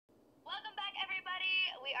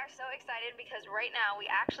are so excited because right now we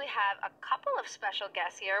actually have a couple of special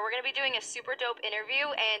guests here. We're going to be doing a super dope interview,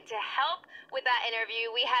 and to help with that interview,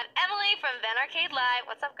 we have Emily from Venn Arcade Live.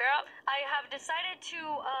 What's up, girl? I have decided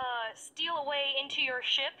to steal away into your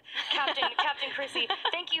ship, Captain Chrissy.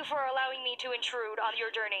 Thank you for allowing me to intrude on your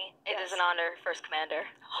journey. It is an honor, First Commander.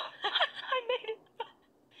 I made it.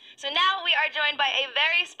 So now we are joined by a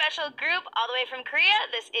very special group all the way from Korea.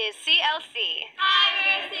 This is CLC. Hi,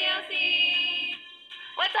 we're CLC.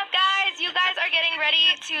 What's up, guys? You guys are getting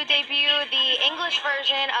ready to debut the English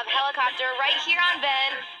version of Helicopter right here on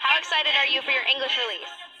Venn. How excited are you for your English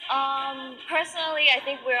release? Personally, I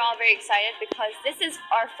think we're all very excited because this is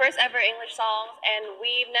our first ever English song, and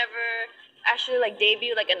we've never actually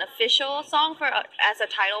debuted an official song as a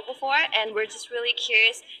title before, and we're just really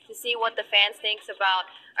curious to see what the fans thinks about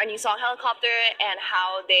our new song Helicopter and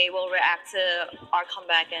how they will react to our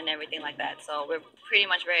comeback and everything like that. So we're pretty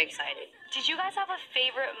much very excited. Did you guys have a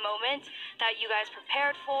favorite moment that you guys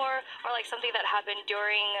prepared for, or something that happened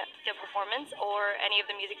during the performance or any of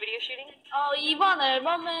the music video shooting? 이번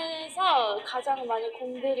앨범에서 가장 많이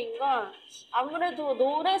공들인 건 아무래도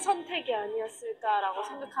노래 선택이 아니었을까라고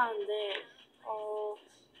생각하는데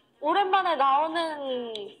오랜만에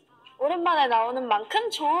나오는 만큼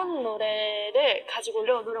좋은 노래를 가지고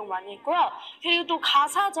오려고 노력 많이 했고요. 그리고 또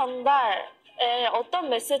가사 전달에 어떤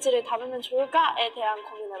메시지를 담으면 좋을까에 대한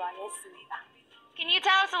고민을 많이 했습니다. Can you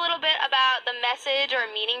tell us a little bit about the message or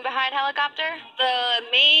meaning behind Helicopter? The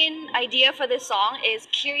main idea for this song is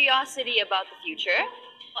curiosity about the future.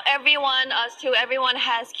 Everyone has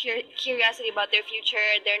curiosity about their future.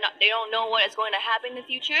 They don't know what is going to happen in the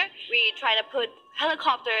future. We try to put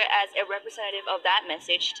Helicopter as a representative of that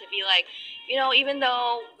message, to be like, even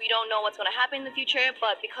though we don't know what's going to happen in the future,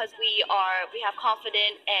 but because we have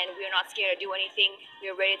confidence and we're not scared to do anything,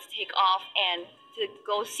 we're ready to take off and to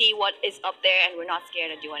go see what is up there, and we're not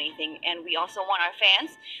scared to do anything. And we also want our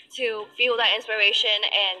fans to feel that inspiration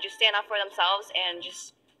and just stand up for themselves and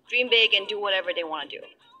just dream big and do whatever they want to do.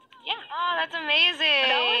 Yeah. Oh, that's amazing.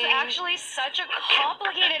 That was actually such a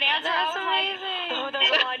complicated answer. That's I was amazing. like, oh, that's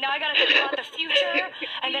a lot. Now I gotta think about the future,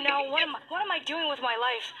 and then now what am I doing with my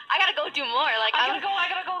life? I gotta go do more. I gotta go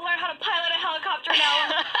learn how to pilot a helicopter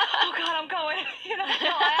now. Oh God, I'm going.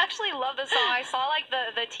 No, I actually love the song. I saw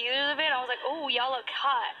the teasers of it, and I was like, oh, y'all look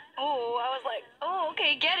hot. Oh, I was like, oh,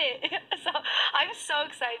 okay, get it. So I'm so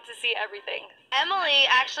excited to see everything. Emily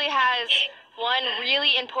actually has one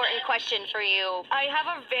really important question for you. I have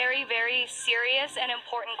a very, very serious and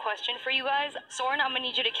important question for you guys. Soren, I'm gonna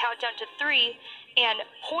need you to count down to 3 and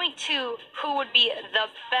point to who would be the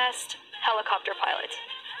best helicopter pilot.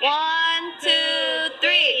 1, 2,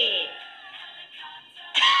 3.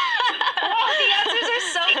 Oh, the answers are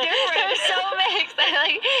so different. So mixed.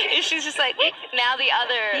 She's just like, now the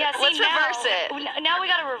other. Yeah, let's reverse it. Now we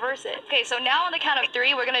gotta reverse it. Okay, so now on the count of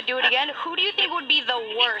 3, we're gonna do it again. Who do you think would be the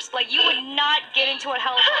worst? You would not get into a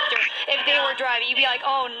helicopter if they were driving. You'd be like,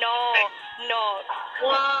 oh no.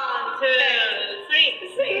 1, 2, 3.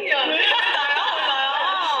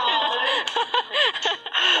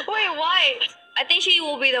 Wait, why? I think she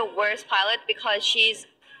will be the worst pilot because she's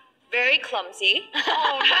very clumsy.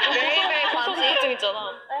 Oh no. Very clumsy.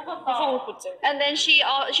 And then she's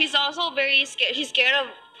also very scared. She's scared of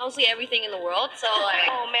mostly everything in the world. So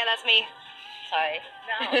Oh man, that's me. sorry.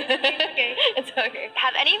 No, it's okay. It's okay.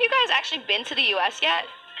 Have any of you guys actually been to the U.S. yet?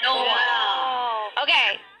 No. Oh.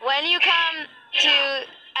 Okay, when you come to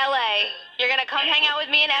LA, you're gonna come hang out with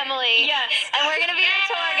me and Emily. Yes. And we're gonna be your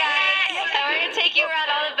tour guides. And we're gonna take you around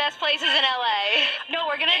all the best places in LA. No,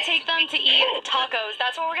 we're gonna take them to eat tacos.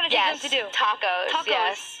 That's what we're gonna take them to do. Tacos.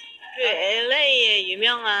 Yes. 그 LA에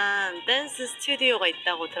유명한 댄스 스튜디오가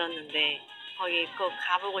있다고 들었는데 거기 꼭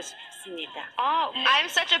가보고 싶습니다. Oh, I'm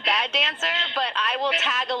such a bad dancer, but I will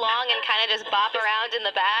tag along and kind of just bop around in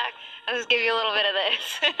the back. I'll just give you a little bit of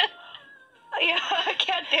this. yeah, I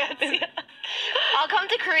can't dance. I'll come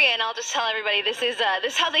to Korea and I'll just tell everybody this is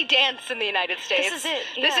how they dance in the United States. This is it.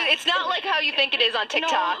 It's not like how you think it is on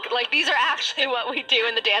TikTok. No. These are actually what we do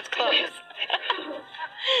in the dance clubs.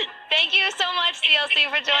 Thank you so much, CLC,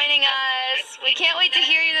 for joining us. We can't wait to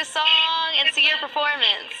hear you the song and see your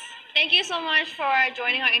performance. Thank you so much for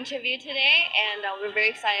joining our interview today, and we're very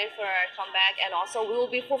excited for our comeback. And also, we will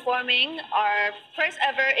be performing our first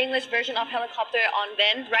ever English version of Helicopter on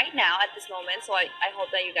Venn right now at this moment. So I hope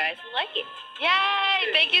that you guys will like it.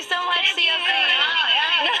 Yay! Thank you so much, CLC.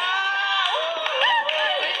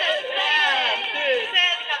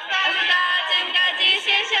 감사합니다.